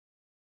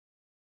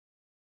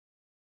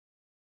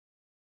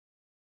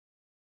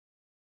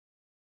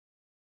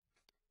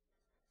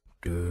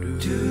I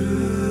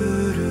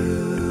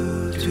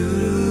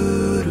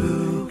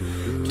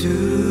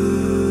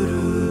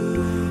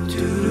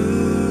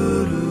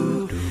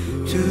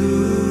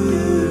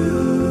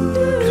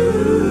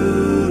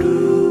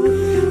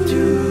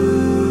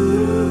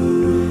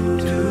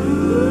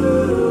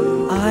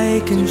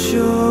can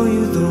show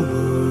you the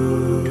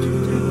world,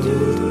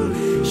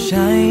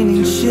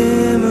 shining,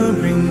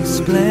 shimmering,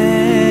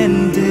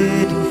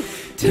 splendid.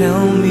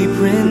 Tell me,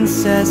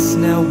 princess,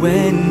 now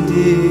when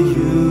did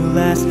you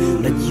last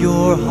let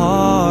your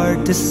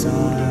heart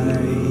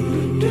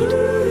decide?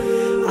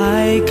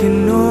 I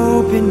can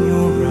open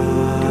your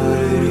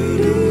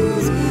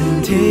eyes,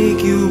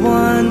 take you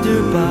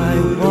wonder by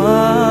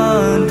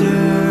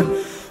wonder,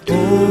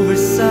 over,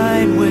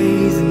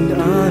 sideways, and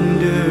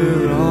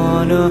under,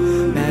 on a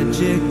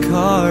magic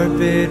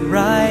carpet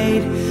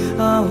ride,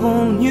 a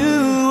whole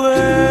new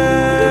world,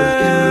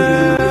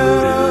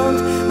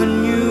 a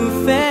new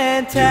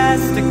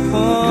fantastic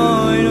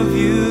point of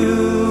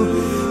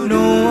view.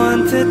 No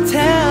one to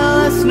tell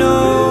us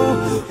no,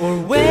 or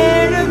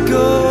where to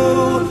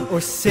go,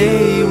 or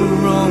say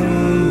we're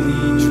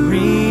only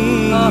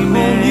dreaming. A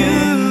whole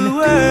new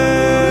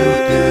world,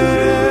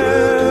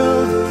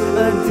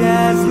 a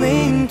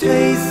dazzling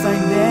place I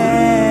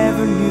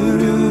never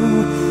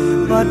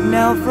knew. But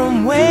now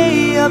from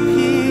way up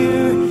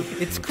here,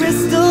 it's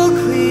crystal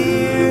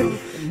clear.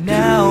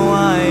 Now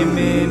I'm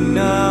in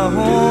a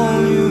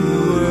whole new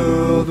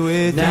world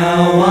with you.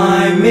 Now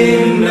I'm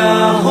in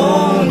a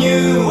whole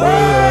new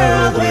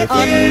world with you.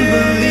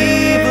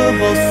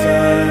 Unbelievable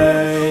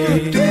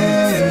sights,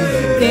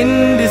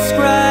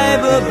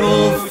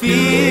 indescribable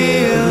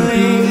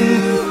feeling,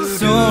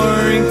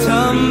 soaring,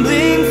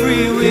 tumbling,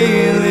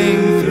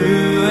 freewheeling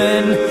through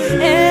an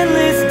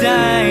endless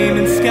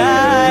diamond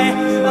sky.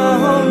 A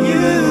whole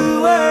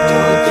new world.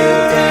 Don't you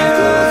dare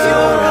close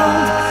your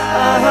eyes.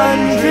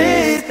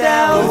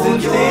 100,000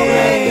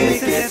 things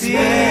to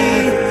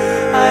see.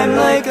 I'm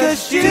like a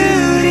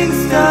shooting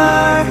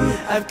star.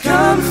 I've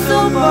come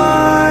so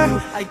far,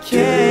 I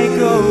can't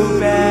go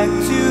back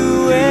to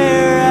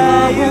where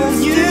I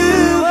used to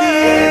be.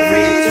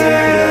 Every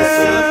turn a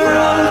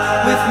surprise,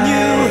 with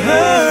new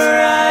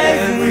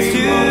horizons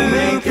to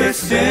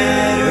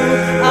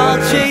pursue.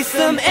 I'll chase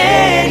them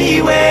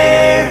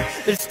anywhere.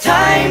 There's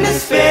time to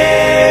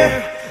spare.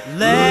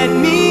 Let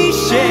me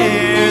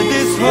share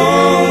this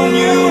whole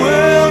new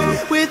world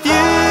with you.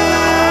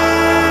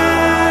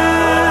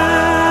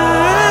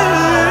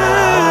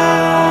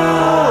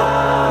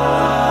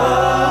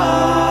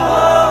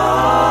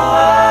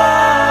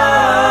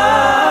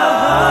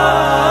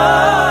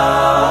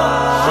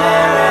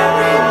 Share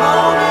every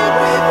moment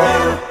with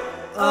you.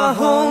 A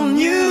whole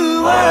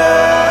new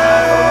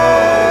world,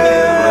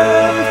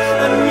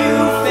 a new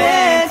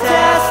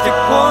fantastic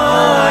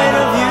point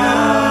of view.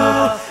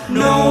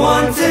 No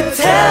one to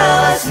tell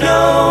us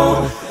no,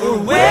 or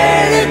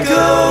where to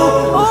go,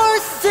 or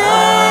say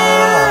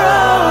we're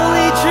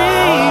only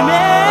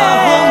dreaming. A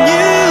whole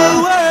new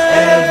world,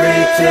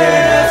 every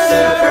turn a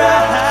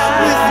surprise,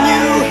 with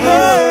new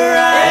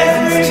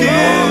horizons to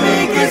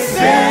make us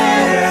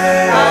better.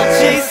 I'll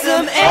chase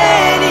them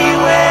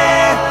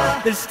anywhere.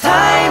 There's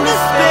time to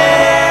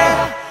spare.